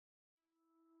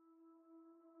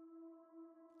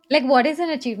Like, what is an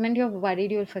achievement you're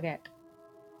worried you'll forget?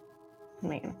 I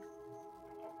mean,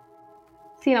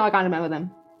 see, now I can't remember them.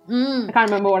 I Mm. can't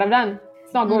remember what I've done.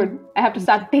 It's not good. I have to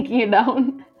start taking it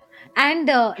down. And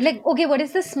like, okay, what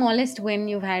is the smallest win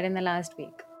you've had in the last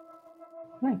week?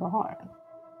 Oh my god.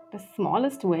 The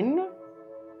smallest win?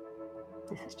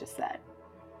 This is just sad.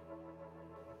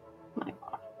 My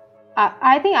god.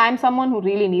 I think I'm someone who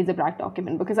really needs a black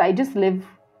document because I just live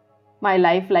my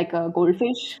life like a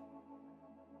goldfish.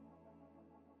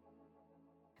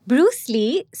 Bruce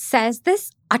Lee says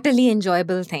this utterly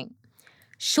enjoyable thing: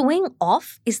 showing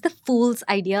off is the fool's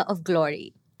idea of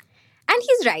glory. And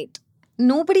he's right.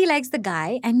 Nobody likes the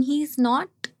guy, and he's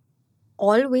not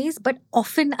always, but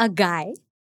often a guy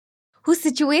who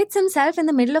situates himself in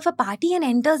the middle of a party and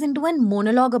enters into a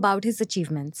monologue about his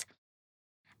achievements.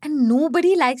 And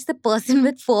nobody likes the person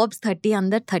with Forbes 30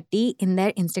 under 30 in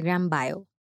their Instagram bio.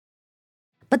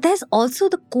 But there's also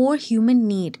the core human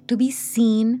need to be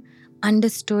seen,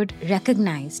 understood,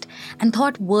 recognized, and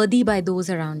thought worthy by those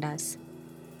around us.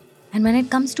 And when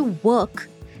it comes to work,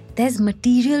 there's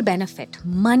material benefit,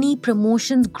 money,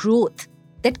 promotions, growth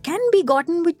that can be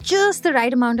gotten with just the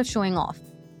right amount of showing off.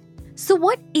 So,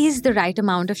 what is the right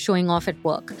amount of showing off at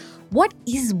work? What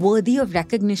is worthy of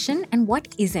recognition and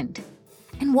what isn't?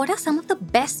 And what are some of the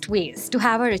best ways to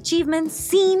have our achievements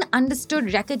seen,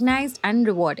 understood, recognized, and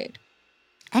rewarded?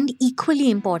 And equally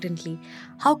importantly,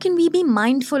 how can we be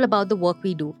mindful about the work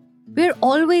we do? We're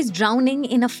always drowning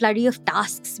in a flurry of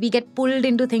tasks. We get pulled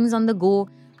into things on the go.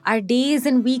 Our days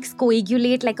and weeks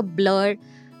coagulate like a blur.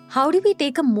 How do we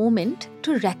take a moment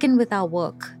to reckon with our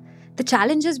work, the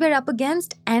challenges we're up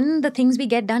against, and the things we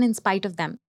get done in spite of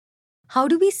them? How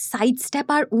do we sidestep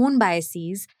our own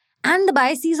biases and the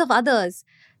biases of others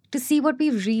to see what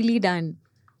we've really done?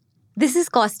 This is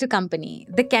Cost to Company,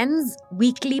 the Ken's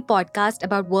weekly podcast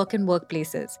about work and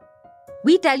workplaces.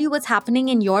 We tell you what's happening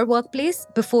in your workplace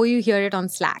before you hear it on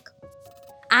Slack.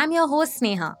 I'm your host,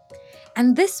 Sneha.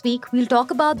 And this week, we'll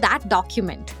talk about that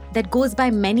document that goes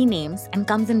by many names and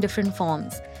comes in different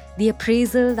forms. The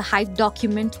appraisal, the hype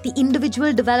document, the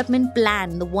individual development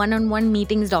plan, the one-on-one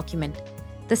meetings document,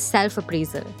 the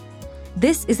self-appraisal.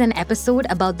 This is an episode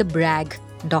about the brag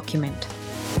document.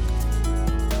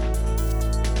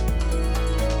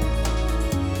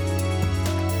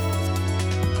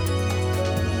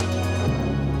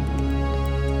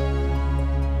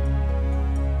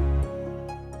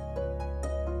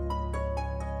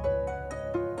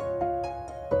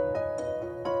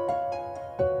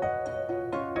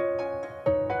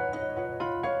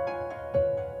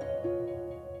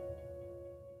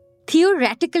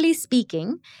 Theoretically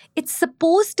speaking, it's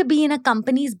supposed to be in a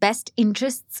company's best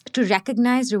interests to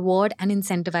recognize, reward, and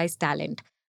incentivize talent.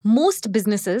 Most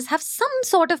businesses have some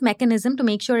sort of mechanism to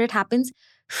make sure it happens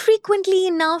frequently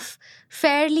enough,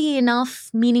 fairly enough,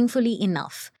 meaningfully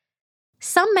enough.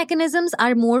 Some mechanisms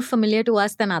are more familiar to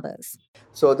us than others.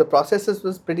 So the processes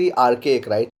was pretty archaic,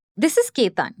 right? This is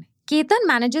Ketan. Ketan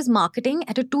manages marketing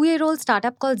at a 2-year-old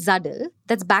startup called Zaddle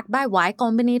that's backed by Y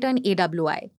Combinator and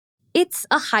AWI. It's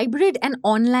a hybrid and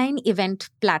online event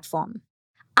platform.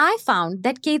 I found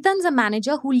that Ketan's a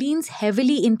manager who leans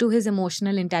heavily into his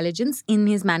emotional intelligence in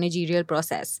his managerial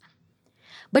process.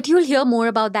 But you'll hear more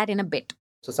about that in a bit.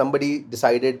 So somebody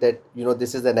decided that,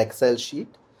 this is an Excel sheet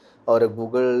or a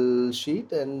Google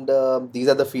sheet, and these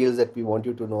are the fields that we want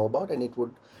you to know about, and it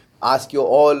would ask you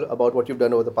all about what you've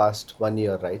done over the past 1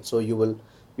 year, right? So you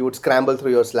would scramble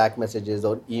through your Slack messages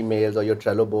or emails or your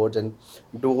Trello boards and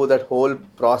do that whole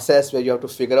process where you have to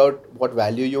figure out what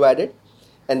value you added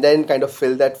and then kind of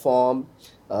fill that form.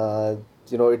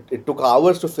 It took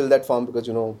hours to fill that form because,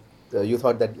 you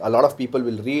thought that a lot of people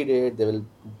will read it, they will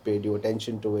pay due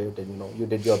attention to it, and, you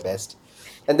did your best.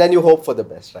 And then you hope for the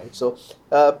best, right? So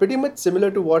pretty much similar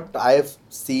to what I've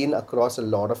seen across a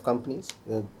lot of companies.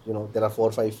 There are 4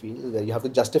 or 5 fields where you have to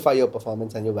justify your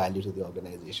performance and your value to the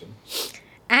organization.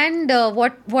 And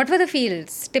what were the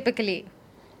fields typically?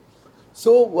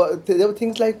 So there were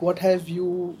things like what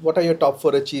are your top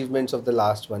 4 achievements of the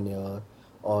last 1 year,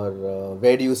 or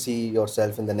where do you see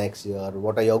yourself in the next year?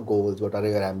 What are your goals? What are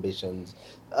your ambitions?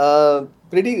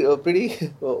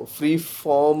 Pretty free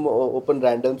form, open,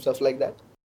 random stuff like that.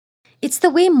 It's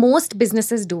the way most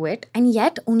businesses do it, and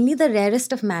yet only the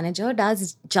rarest of manager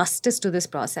does justice to this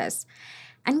process.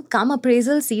 And come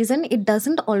appraisal season, it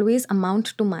doesn't always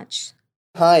amount to much.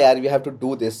 We have to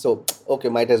do this, so okay,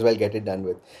 might as well get it done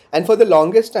with. And for the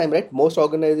longest time, right, most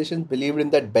organizations believed in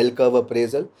that bell curve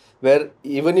appraisal, where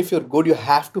even if you're good, you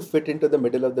have to fit into the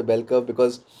middle of the bell curve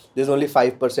because there's only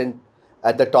 5%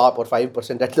 at the top or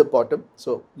 5% at the bottom.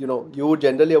 So, you would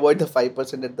generally avoid the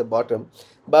 5% at the bottom.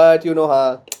 But,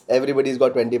 everybody's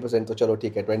got 20%, so chalo,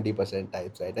 theek hai, 20%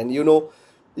 types, right? And,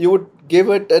 you would give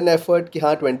it an effort ki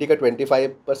haan, 20 ka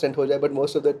 25% ho jaye, but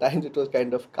most of the times it was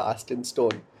kind of cast in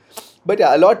stone. But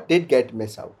yeah, a lot did get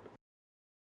missed out.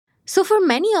 So, for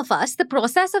many of us, the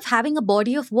process of having a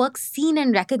body of work seen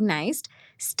and recognized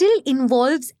still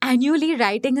involves annually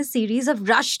writing a series of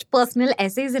rushed personal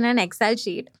essays in an Excel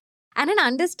sheet and an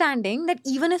understanding that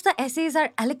even if the essays are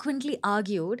eloquently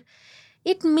argued,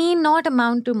 it may not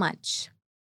amount to much.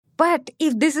 But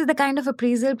if this is the kind of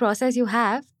appraisal process you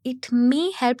have, it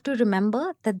may help to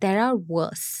remember that there are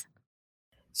worse.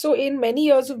 So, in many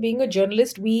years of being a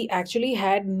journalist, we actually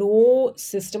had no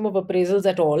system of appraisals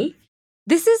at all.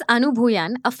 This is Anu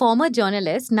Bhuyan, a former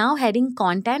journalist now heading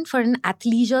content for an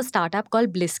athleisure startup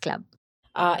called Bliss Club.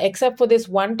 Except for this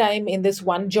one time in this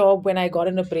one job when I got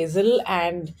an appraisal,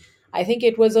 and I think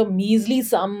it was a measly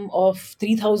sum of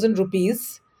 3,000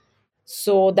 rupees.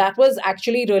 So that was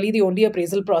actually really the only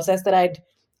appraisal process that I'd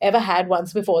ever had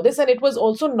once before this. And it was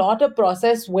also not a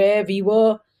process where we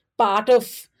were part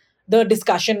of the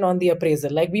discussion on the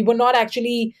appraisal. Like we were not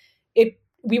actually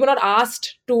we were not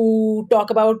asked to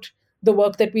talk about the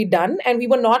work that we'd done, and we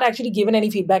were not actually given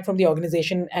any feedback from the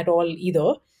organization at all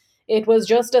either. It was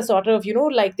just a sort of,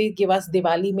 like they give us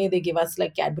Diwali May, they give us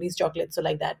like Cadbury's chocolates. So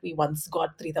like that, we once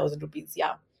got 3,000 rupees.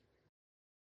 Yeah.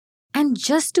 And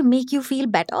just to make you feel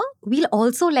better, we'll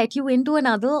also let you into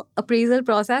another appraisal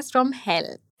process from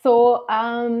hell. So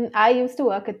I used to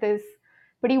work at this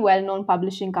pretty well-known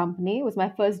publishing company. It was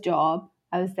my first job.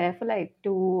 I was there for like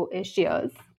 2-ish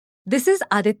years. This is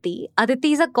Aditi.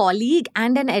 Aditi is a colleague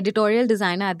and an editorial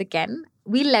designer at the Ken.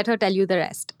 We'll let her tell you the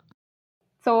rest.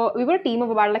 So we were a team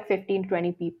of about like 15 to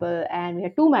 20 people, and we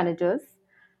had 2 managers.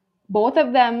 Both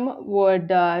of them would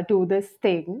do this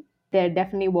thing. There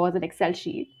definitely was an Excel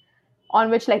sheet on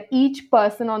which like each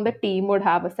person on the team would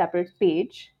have a separate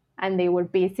page, and they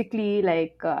would basically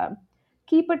like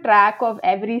keep a track of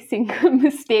every single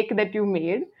mistake that you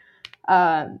made.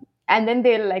 And then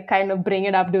they'll like kind of bring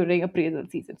it up during appraisal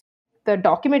season. The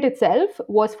document itself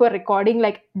was for recording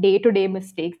like day-to-day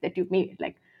mistakes that you made,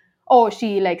 like, oh,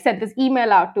 she like sent this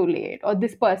email out too late, or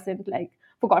this person like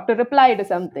forgot to reply to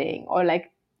something, or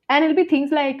like, and it'll be things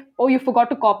like, oh, you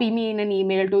forgot to copy me in an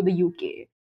email to the UK.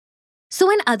 So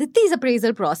in Aditi's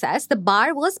appraisal process, the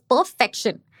bar was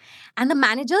perfection. And the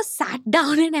manager sat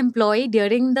down an employee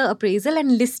during the appraisal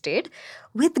and listed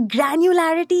with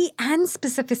granularity and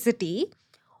specificity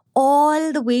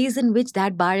all the ways in which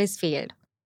that bar is failed.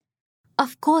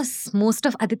 Of course, most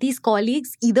of Aditi's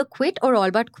colleagues either quit or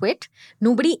all but quit.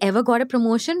 Nobody ever got a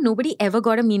promotion. Nobody ever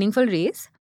got a meaningful raise.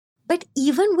 But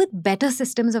even with better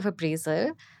systems of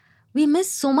appraisal, we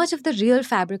miss so much of the real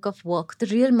fabric of work, the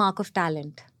real mark of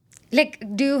talent. Like,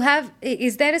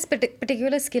 is there a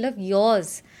particular skill of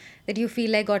yours that you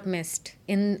feel like got missed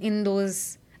in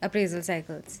those appraisal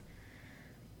cycles?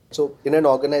 So in an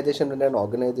organization, when an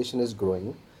organization is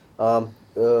growing,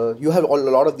 you have a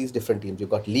lot of these different teams. You've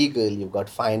got legal, you've got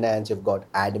finance, you've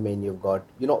got admin, you've got,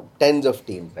 tens of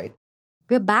teams, right?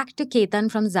 We're back to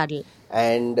Ketan from Zadl.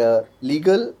 And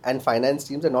legal and finance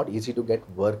teams are not easy to get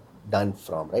work done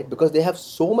from, right? Because they have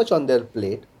so much on their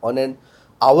plate on an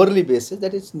hourly basis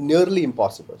that it's nearly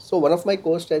impossible. So one of my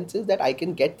core strengths is that I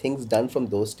can get things done from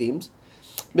those teams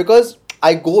because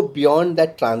I go beyond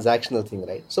that transactional thing,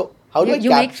 right? So how do I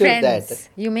capture that?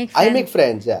 You make friends. I make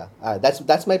friends, yeah.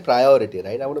 That's my priority,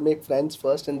 right? I want to make friends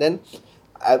first, and then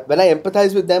when I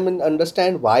empathize with them and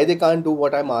understand why they can't do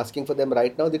what I'm asking for them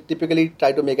right now, they typically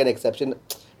try to make an exception.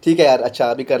 ठीक है यार, अच्छा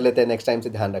अभी कर लेते हैं, next time से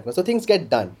ध्यान रखना. So things get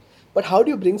done. But how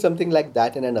do you bring something like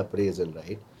that in an appraisal,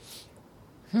 right?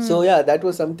 So yeah, that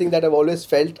was something that I've always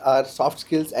felt are soft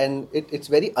skills, and it's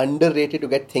very underrated to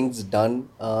get things done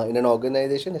in an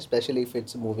organization, especially if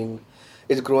it's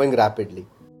growing rapidly.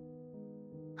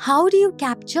 How do you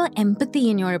capture empathy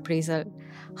in your appraisal?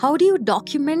 How do you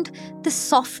document the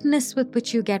softness with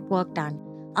which you get work done?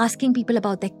 Asking people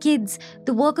about their kids,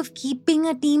 the work of keeping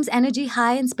a team's energy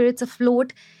high and spirits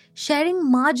afloat, sharing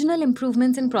marginal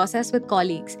improvements in process with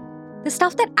colleagues, the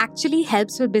stuff that actually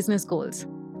helps with business goals.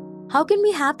 How can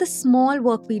we have the small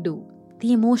work we do,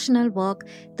 the emotional work,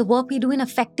 the work we do in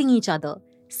affecting each other,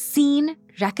 seen,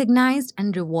 recognized,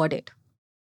 and rewarded?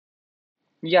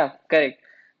 Yeah, correct.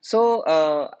 So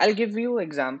I'll give you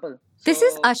example. This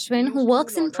is So we Ashwin, who used to do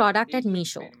works in lot of product at these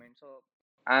Meesho. experiments. So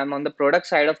I'm on the product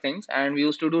side of things, and we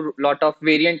used to do lot of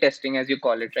variant testing, as you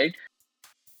call it, right?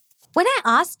 When I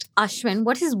asked Ashwin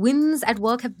what his wins at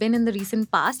work have been in the recent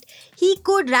past, he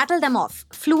could rattle them off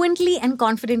fluently and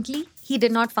confidently. He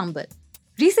did not fumble.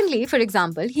 Recently, for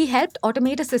example, he helped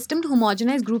automate a system to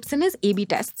homogenize groups in his A/B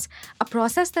tests, a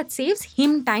process that saves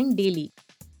him time daily.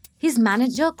 His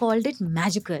manager called it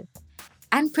magical.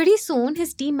 And pretty soon,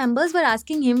 his team members were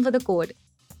asking him for the code.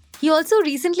 He also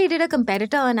recently did a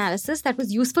competitor analysis that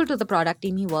was useful to the product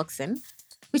team he works in,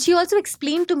 which he also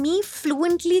explained to me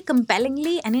fluently,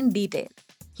 compellingly, and in detail.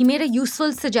 He made a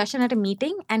useful suggestion at a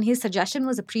meeting, and his suggestion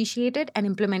was appreciated and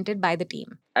implemented by the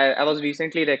team. I was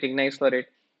recently recognized for it.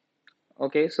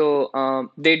 Okay, so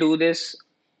they do this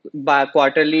by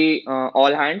quarterly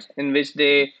all hands, in which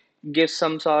they give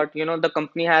some sort, the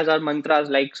company has our mantras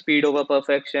like speed over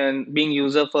perfection, being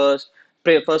user first,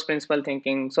 first principle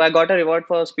thinking. So I got a reward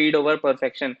for speed over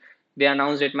perfection. They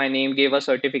announced it, my name, gave a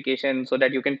certification so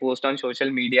that you can post on social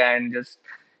media and just,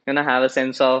 have a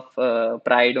sense of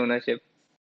pride, ownership.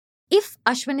 If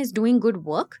Ashwin is doing good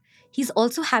work, he's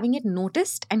also having it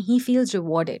noticed and he feels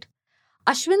rewarded.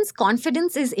 Ashwin's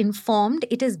confidence is informed,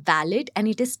 it is valid, and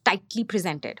it is tightly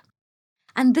presented.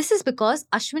 And this is because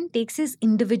Ashwin takes his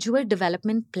individual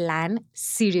development plan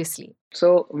seriously.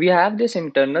 So we have this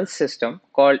internal system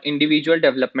called individual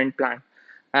development plan.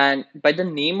 And by the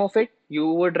name of it, you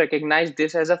would recognize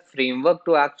this as a framework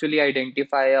to actually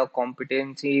identify our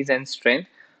competencies and strength.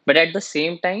 But at the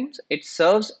same time, it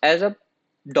serves as a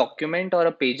document or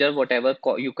a pager, whatever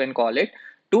you can call it,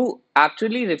 to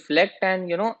actually reflect and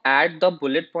add the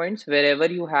bullet points wherever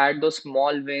you had those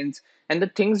small wins and the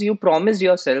things you promised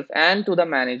yourself and to the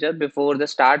manager before the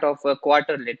start of a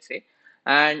quarter, let's say.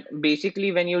 And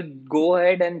basically, when you go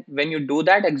ahead and when you do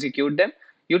that, execute them,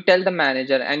 you tell the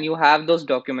manager and you have those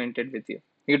documented with you.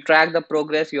 You track the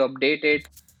progress, you update it.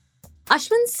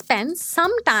 Ashwin spends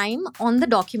some time on the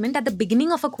document at the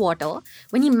beginning of a quarter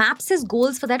when he maps his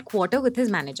goals for that quarter with his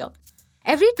manager.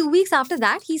 Every 2 weeks after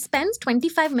that, he spends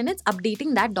 25 minutes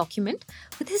updating that document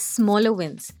with his smaller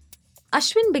wins.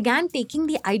 Ashwin began taking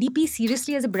the IDP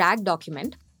seriously as a brag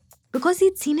document because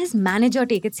he'd seen his manager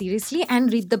take it seriously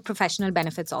and reap the professional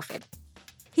benefits of it.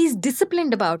 He's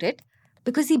disciplined about it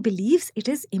because he believes it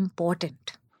is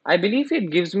important. I believe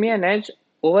it gives me an edge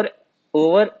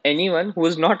over anyone who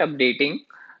is not updating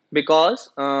because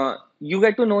you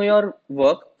get to know your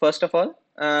work first of all.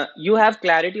 You have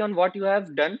clarity on what you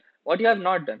have done, what you have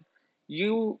not done.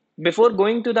 You before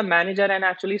going to the manager and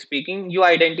actually speaking, you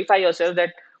identify yourself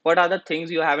that what are the things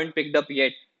you haven't picked up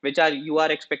yet, which are you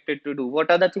are expected to do.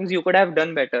 What are the things you could have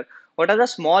done better? What are the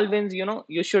small wins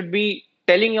you should be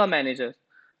telling your manager.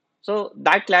 So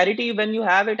that clarity, when you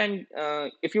have it, and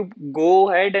if you go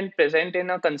ahead and present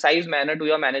in a concise manner to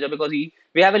your manager, because we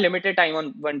have a limited time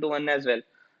on one-to-one as well,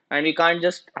 and we can't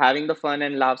just having the fun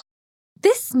and laughs.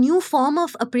 This new form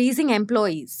of appraising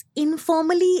employees,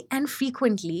 informally and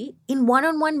frequently in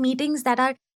one-on-one meetings that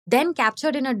are then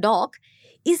captured in a doc,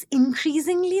 is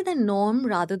increasingly the norm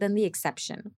rather than the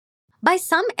exception. By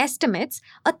some estimates,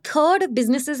 a third of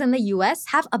businesses in the US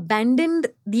have abandoned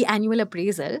the annual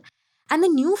appraisal, and the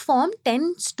new form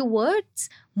tends towards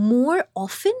more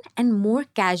often and more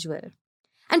casual.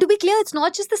 And to be clear, it's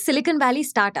not just the Silicon Valley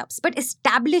startups, but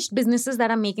established businesses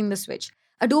that are making the switch.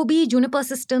 Adobe, Juniper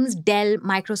Systems, Dell,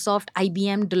 Microsoft,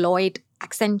 IBM, Deloitte,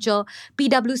 Accenture,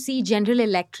 PwC, General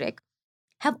Electric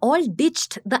have all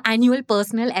ditched the annual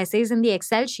personal essays in the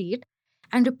Excel sheet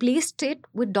and replaced it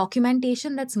with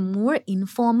documentation that's more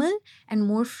informal and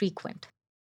more frequent.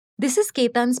 This is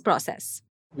Ketan's process.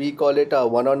 We call it a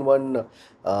one-on-one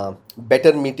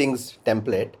better meetings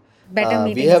template. Better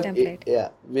We meetings have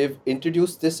template. we've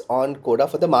introduced this on Coda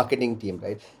for the marketing team,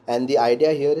 right? And the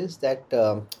idea here is that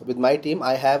with my team,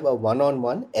 I have a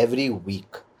one-on-one every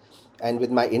week, and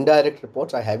with my indirect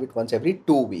reports, I have it once every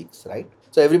 2 weeks, right?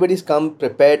 So everybody's come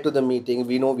prepared to the meeting.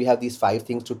 We know we have these 5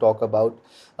 things to talk about.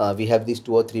 We have these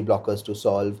 2 or 3 blockers to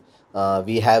solve.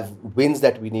 We have wins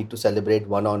that we need to celebrate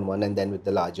one-on-one and then with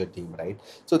the larger team, right?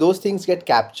 So those things get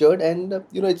captured, and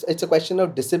it's a question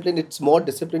of discipline. It's more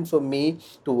discipline for me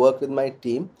to work with my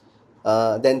team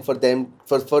than for them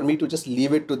for me to just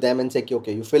leave it to them and say,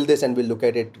 okay, you fill this and we'll look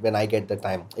at it when I get the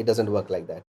time. It doesn't work like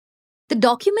that. The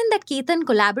document that Ketan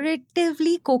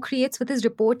collaboratively co-creates with his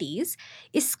reportees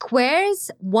is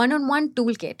Square's one-on-one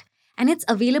toolkit, and it's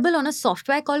available on a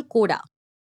software called Coda.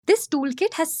 This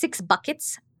toolkit has 6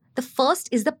 buckets. The first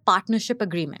is the partnership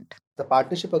agreement. The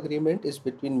partnership agreement is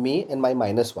between me and my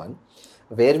 -1,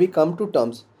 where we come to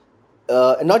terms,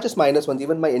 and not just -1s,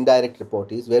 even my indirect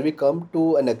reportees, where we come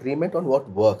to an agreement on what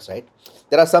works, right?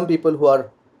 There are some people who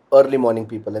are early morning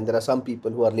people, and there are some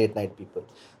people who are late night people.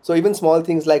 So even small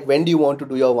things like, when do you want to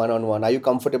do your one-on-one? Are you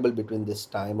comfortable between this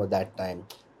time or that time?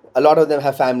 a lot of them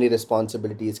have family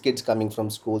responsibilities, kids coming from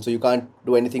school, so you can't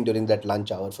do anything during that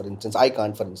lunch hour, for instance. I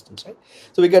can't, for instance, right?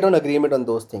 So we get on agreement on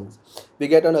those things. We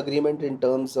get on agreement in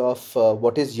terms of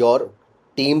what is your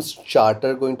team's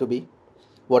charter going to be,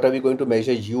 what are we going to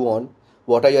measure you on,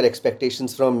 what are your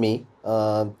expectations from me,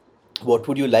 what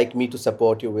would you like me to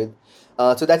support you with.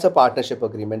 So that's a partnership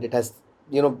agreement. It has,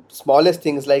 smallest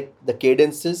things like the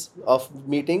cadences of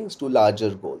meetings to larger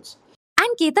goals.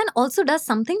 And Ketan also does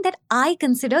something that I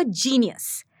consider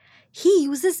genius. He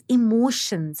uses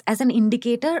emotions as an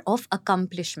indicator of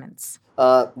accomplishments.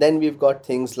 Then we've got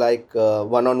things like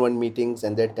one-on-one meetings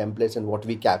and their templates and what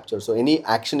we capture. So any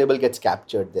actionable gets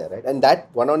captured there, right? And that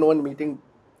one-on-one meeting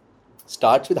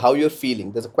starts with how you're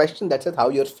feeling. There's a question that says how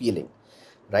you're feeling,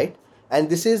 right? And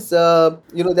this is, there are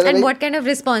And what kind of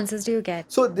responses do you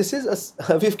get? so this is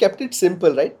we've kept it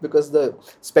simple, right? Because the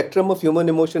spectrum of human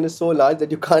emotion is so large that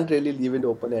you can't really leave it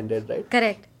open-ended, right?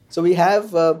 Correct. So we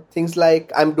have things like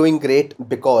I'm doing great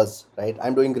because, right?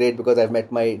 I'm doing great because I've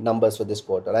met my numbers for this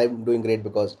quarter. I'm doing great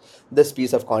because this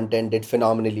piece of content did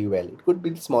phenomenally well. It could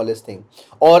be the smallest thing.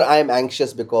 Or I'm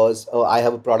anxious because I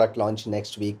have a product launch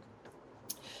next week,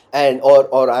 and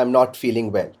or I'm not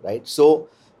feeling well, right? So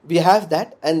we have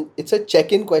that, and it's a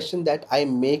check-in question that I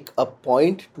make a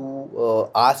point to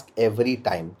ask every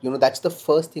time. That's the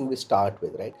first thing we start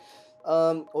with, right?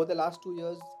 Over the last 2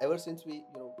 years, ever since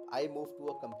I moved to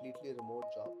a completely remote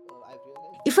job, I've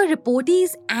realized. If a reportee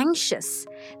is anxious,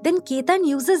 then Ketan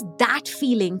uses that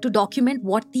feeling to document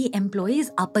what the employee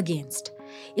is up against.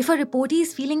 If a reportee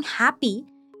is feeling happy,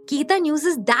 Ketan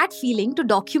uses that feeling to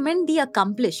document the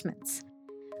accomplishments.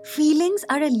 Feelings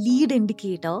are a lead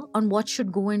indicator on what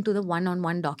should go into the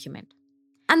one-on-one document.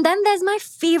 And then there's my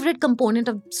favorite component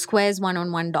of Square's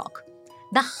one-on-one doc,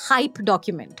 the hype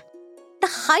document. The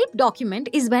hype document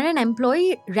is where an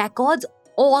employee records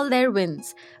all their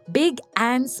wins, big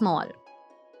and small.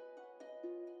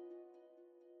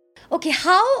 Okay,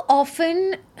 how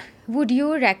often would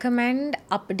you recommend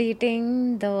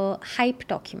updating the hype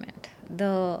document?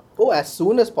 As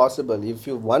soon as possible. If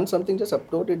you want something, just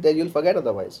upload it there. You'll forget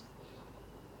otherwise.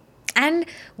 And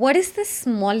what is the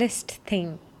smallest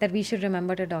thing that we should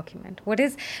remember to document?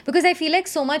 Because I feel like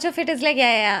so much of it is like,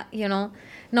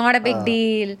 not a big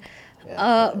deal.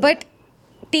 But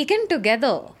taken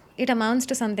together, it amounts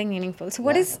to something meaningful. So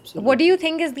what do you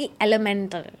think is the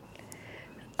elemental?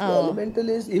 The elemental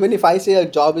is, even if I say a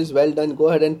job is well done, go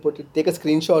ahead and take a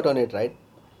screenshot on it, right?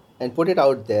 And put it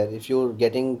out there. If you're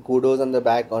getting kudos on the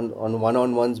back on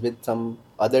one-on-ones with some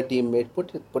other teammate,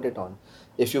 put it on.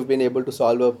 If you've been able to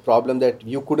solve a problem that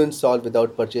you couldn't solve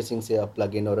without purchasing, say, a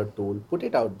plugin or a tool, put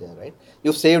it out there, right?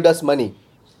 You've saved us money,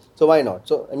 so why not?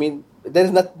 So I mean,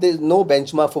 there's no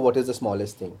benchmark for what is the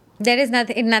smallest thing. There is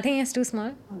nothing is too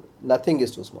small. Nothing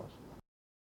is too small.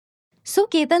 So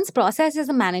Ketan's process as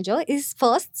a manager is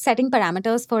first setting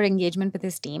parameters for engagement with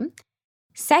his team.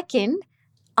 Second,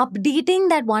 updating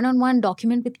that one-on-one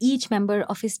document with each member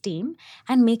of his team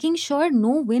and making sure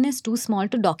no win is too small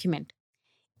to document.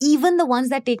 Even the ones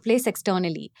that take place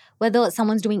externally, whether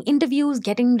someone's doing interviews,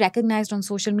 getting recognized on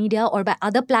social media or by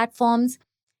other platforms,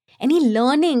 any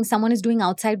learning someone is doing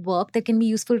outside work that can be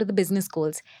useful to the business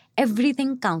goals,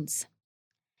 everything counts.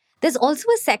 There's also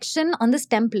a section on this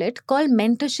template called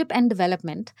Mentorship and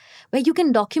Development, where you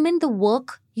can document the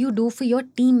work you do for your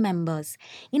team members,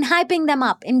 in hyping them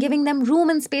up, in giving them room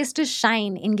and space to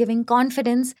shine, in giving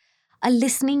confidence, a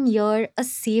listening ear, a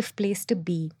safe place to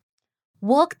be.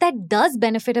 Work that does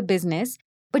benefit a business,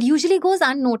 but usually goes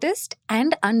unnoticed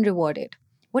and unrewarded.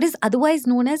 What is otherwise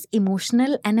known as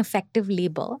emotional and effective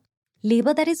labor.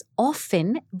 Labor that is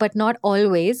often, but not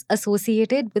always,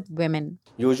 associated with women.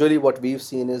 Usually what we've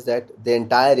seen is that the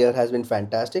entire year has been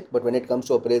fantastic, but when it comes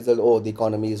to appraisal, the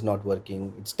economy is not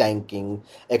working, it's tanking,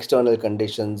 external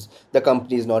conditions, the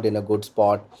company is not in a good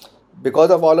spot. Because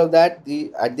of all of that,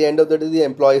 at the end of the day, the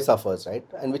employee suffers, right?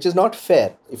 And which is not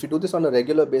fair. If you do this on a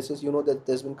regular basis, you know that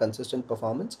there's been consistent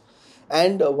performance.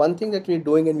 And one thing that we're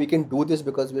doing, and we can do this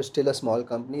because we're still a small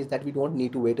company, is that we don't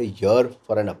need to wait a year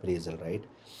for an appraisal, right?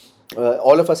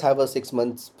 All of us have a 6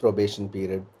 months probation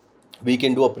period. We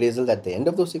can do appraisals at the end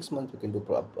of those 6 months. We can do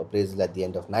appraisals at the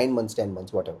end of 9 months, 10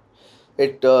 months, whatever.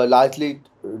 It largely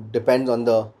depends on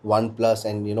the 1+,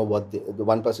 and what the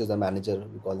 1+ is the manager,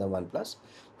 we call them 1+,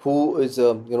 who is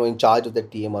in charge of the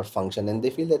team or function, and they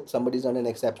feel that somebody's done an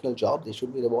exceptional job, they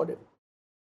should be rewarded.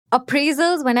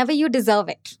 Appraisals whenever you deserve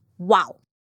it. Wow.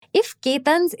 If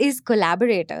Ketan's is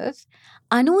collaborative,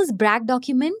 Anu's brag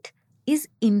document is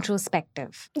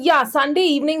introspective. Yeah, Sunday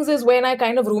evenings is when I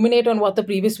kind of ruminate on what the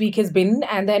previous week has been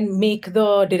and then make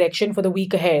the direction for the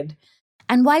week ahead.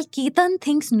 And while Ketan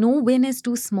thinks no win is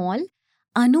too small,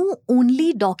 Anu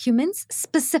only documents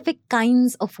specific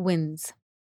kinds of wins.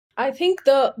 I think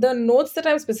the notes that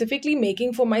I'm specifically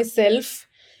making for myself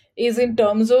is in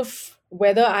terms of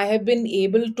whether I have been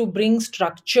able to bring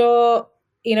structure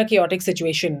in a chaotic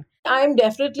situation. I'm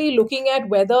definitely looking at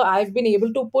whether I've been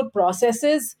able to put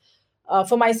processes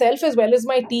for myself as well as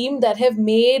my team that has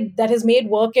made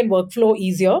work and workflow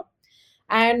easier,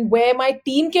 and where my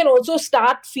team can also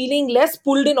start feeling less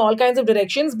pulled in all kinds of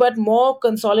directions but more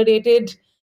consolidated.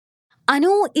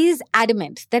 Anu is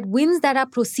adamant that wins that are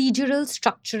procedural,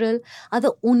 structural are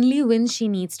the only wins she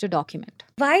needs to document.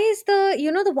 Why is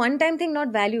the one-time thing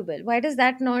not valuable? Why does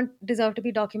that not deserve to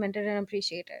be documented and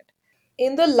appreciated?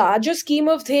 In the larger scheme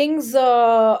of things,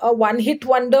 a one hit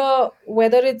wonder,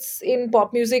 whether it's in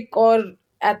pop music or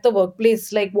at the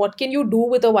workplace, like what can you do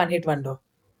with a one hit wonder?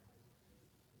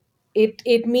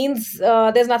 It means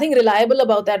there's nothing reliable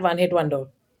about that one hit wonder.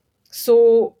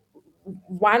 So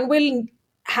one will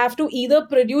have to either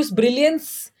produce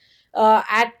brilliance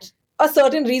at a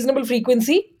certain reasonable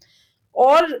frequency,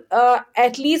 or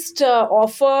at least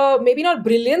offer maybe not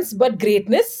brilliance but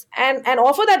greatness, and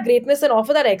offer that greatness and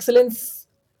offer that excellence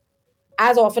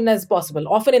as often as possible,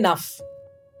 often enough.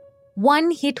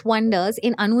 One hit wonders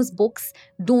in Anu's books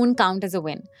don't count as a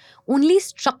win. Only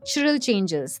structural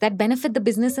changes that benefit the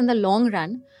business in the long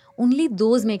run, only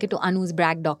those make it to Anu's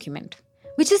brag document.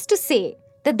 Which is to say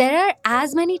that there are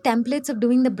as many templates of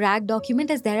doing the brag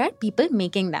document as there are people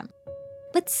making them.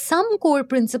 But some core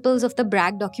principles of the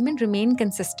brag document remain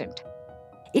consistent.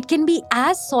 It can be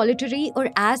as solitary or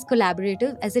as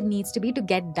collaborative as it needs to be to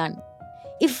get done.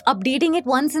 If updating it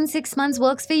once in 6 months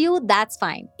works for you, that's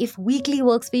fine. If weekly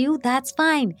works for you, that's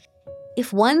fine.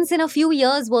 If once in a few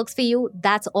years works for you,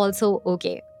 that's also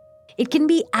okay. It can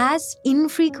be as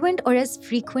infrequent or as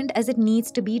frequent as it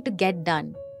needs to be to get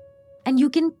done. And you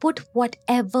can put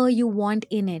whatever you want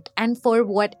in it, and for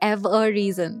whatever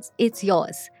reasons, it's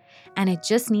yours. And it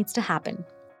just needs to happen.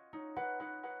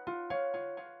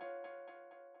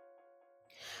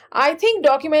 I think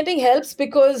documenting helps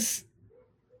because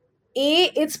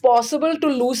it's possible to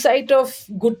lose sight of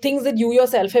good things that you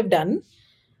yourself have done,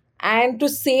 and to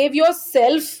save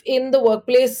yourself in the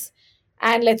workplace.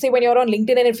 And let's say when you're on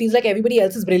LinkedIn and it feels like everybody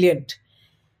else is brilliant,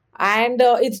 and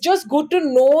it's just good to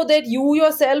know that you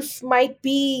yourself might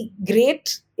be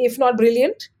great if not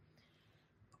brilliant.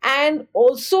 And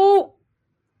also,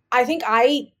 I think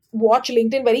I watch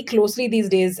LinkedIn very closely these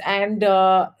days, and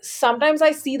sometimes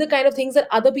I see the kind of things that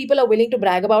other people are willing to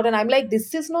brag about, and I'm like,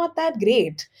 this is not that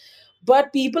great.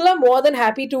 But people are more than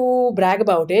happy to brag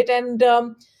about it, and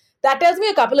that tells me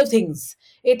a couple of things.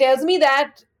 It tells me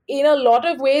that in a lot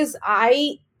of ways,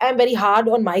 I am very hard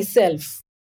on myself.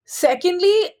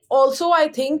 Secondly, also, I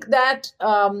think that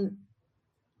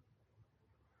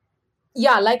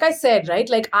yeah, like I said, right,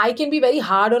 like I can be very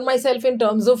hard on myself in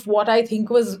terms of what I think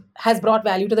has brought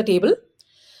value to the table.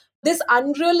 This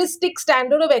unrealistic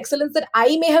standard of excellence that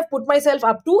I may have put myself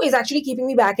up to is actually keeping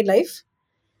me back in life.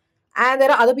 And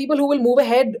there are other people who will move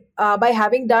ahead by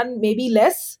having done maybe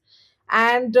less,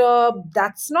 and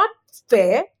that's not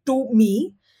fair to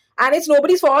me. And it's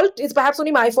nobody's fault. It's perhaps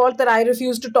only my fault that I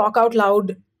refuse to talk out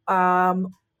loud,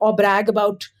 or brag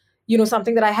about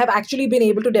something that I have actually been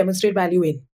able to demonstrate value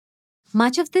in.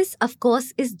 Much of this, of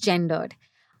course, is gendered.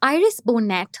 Iris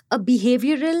Bonet, a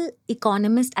behavioral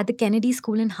economist at the Kennedy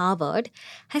School in Harvard,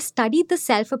 has studied the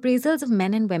self-appraisals of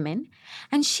men and women,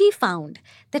 and she found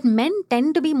that men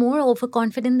tend to be more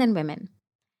overconfident than women.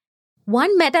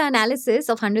 One meta-analysis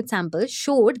of 100 samples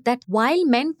showed that while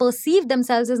men perceived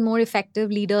themselves as more effective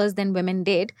leaders than women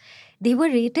did, they were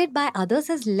rated by others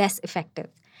as less effective,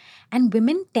 and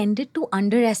women tended to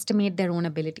underestimate their own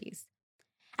abilities.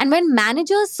 And when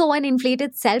managers saw an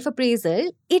inflated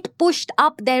self-appraisal, it pushed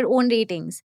up their own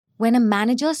ratings. When a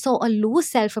manager saw a low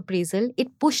self-appraisal,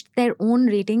 it pushed their own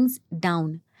ratings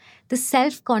down. The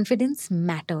self-confidence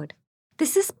mattered.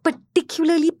 This is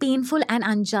particularly painful and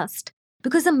unjust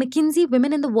because a McKinsey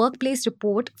Women in the Workplace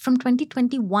report from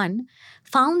 2021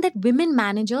 found that women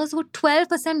managers were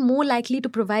 12% more likely to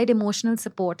provide emotional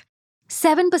support,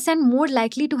 7% more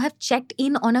likely to have checked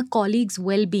in on a colleague's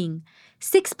well-being,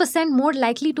 6% more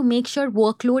likely to make sure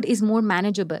workload is more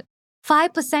manageable,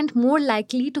 5% more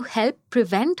likely to help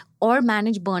prevent or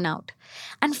manage burnout,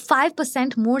 and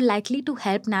 5% more likely to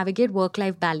help navigate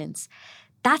work-life balance.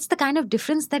 That's the kind of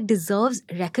difference that deserves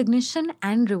recognition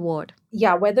and reward.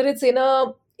 Yeah, whether it's in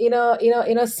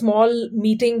a small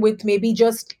meeting with maybe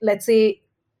just, let's say,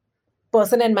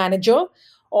 person and manager,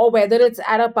 or whether it's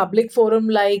at a public forum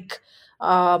like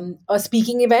a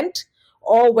speaking event,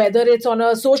 or whether it's on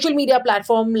a social media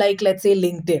platform like, let's say,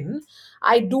 LinkedIn.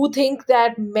 I do think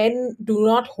that men do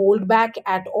not hold back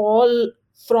at all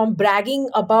from bragging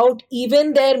about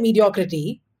even their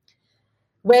mediocrity,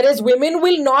 whereas women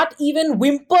will not even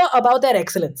whimper about their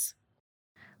excellence.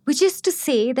 Which is to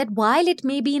say that while it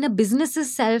may be in a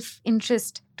business's self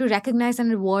interest to recognize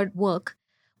and reward work,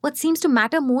 what seems to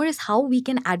matter more is how we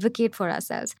can advocate for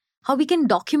ourselves, how we can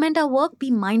document our work,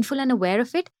 be mindful and aware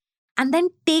of it, and then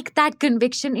take that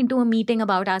conviction into a meeting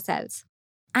about ourselves.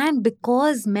 And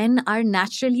because men are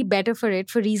naturally better for it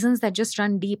for reasons that just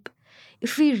run deep,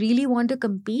 if we really want to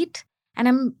compete, and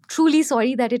I'm truly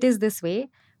sorry that it is this way,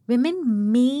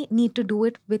 women may need to do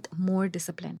it with more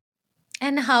discipline.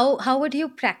 And how would you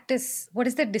practice? What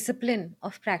is the discipline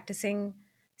of practicing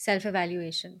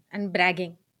self-evaluation and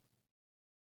bragging?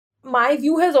 My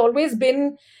view has always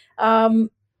been um,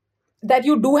 that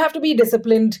you do have to be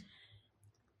disciplined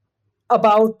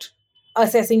about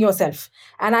assessing yourself.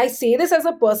 And I say this as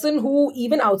a person who,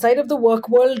 even outside of the work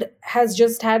world, has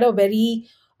just had a very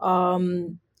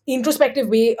introspective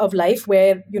way of life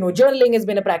where, journaling has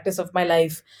been a practice of my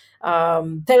life,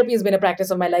 therapy has been a practice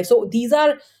of my life. So these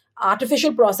are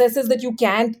artificial processes that you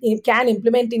can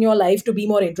implement in your life to be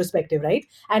more introspective, right?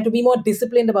 And to be more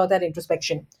disciplined about that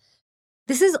introspection.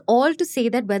 This is all to say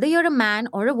that whether you're a man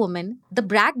or a woman, the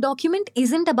brag document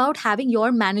isn't about having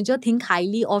your manager think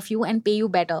highly of you and pay you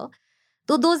better,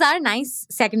 though those are nice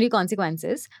secondary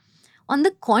consequences. On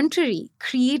the contrary,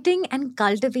 creating and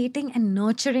cultivating and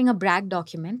nurturing a brag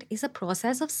document is a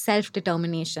process of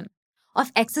self-determination,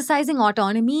 of exercising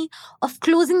autonomy, of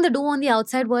closing the door on the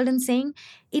outside world and saying,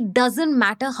 it doesn't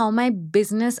matter how my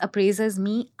business appraises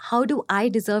me, how do I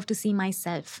deserve to see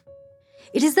myself?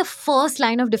 It is the first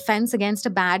line of defense against a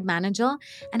bad manager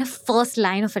and a first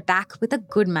line of attack with a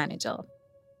good manager.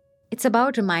 It's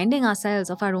about reminding ourselves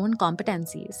of our own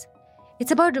competencies.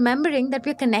 It's about remembering that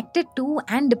we're connected to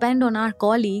and depend on our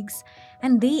colleagues,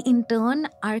 and they in turn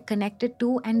are connected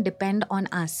to and depend on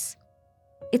us.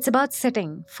 It's about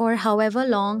sitting for however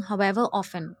long, however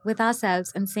often with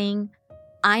ourselves and saying,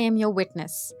 I am your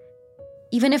witness.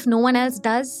 Even if no one else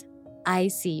does, I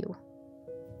see you.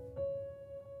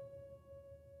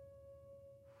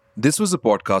 This was a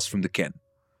podcast from The Ken.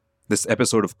 This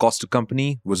episode of Costa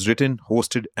Company was written,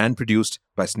 hosted, and produced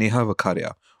by Sneha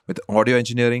Vakharia, with audio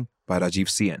engineering by Rajiv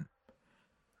CN.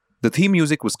 The theme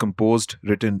music was composed,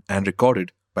 written, and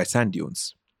recorded by Sand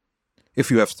Dunes. If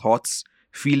you have thoughts,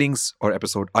 feelings, or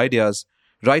episode ideas,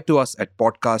 write to us at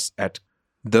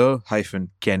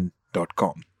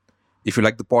podcast@the-ken.com. If you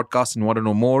like the podcast and want to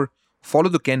know more, follow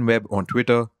The Ken Web on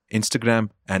Twitter, Instagram,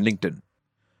 and LinkedIn.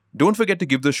 Don't forget to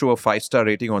give the show a 5-star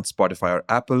rating on Spotify or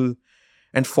Apple,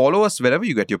 and follow us wherever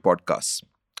you get your podcasts,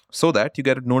 so that you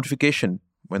get a notification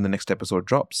when the next episode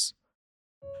drops.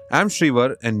 I'm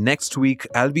Shrivar, and next week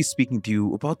I'll be speaking to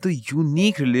you about the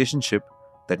unique relationship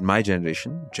that my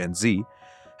generation, Gen Z,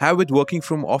 have with working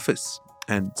from office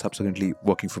and subsequently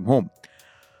working from home.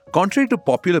 Contrary to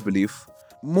popular belief,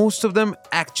 most of them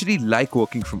actually like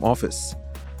working from office,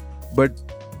 but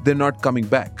they're not coming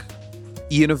back,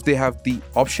 even if they have the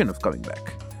option of coming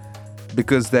back,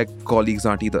 because their colleagues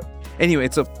aren't either. Anyway,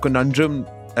 it's a conundrum.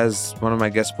 As one of my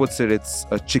guests puts it, it's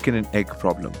a chicken and egg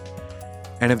problem.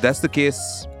 And if that's the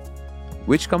case,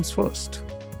 which comes first?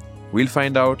 We'll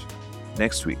find out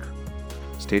next week.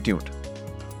 Stay tuned.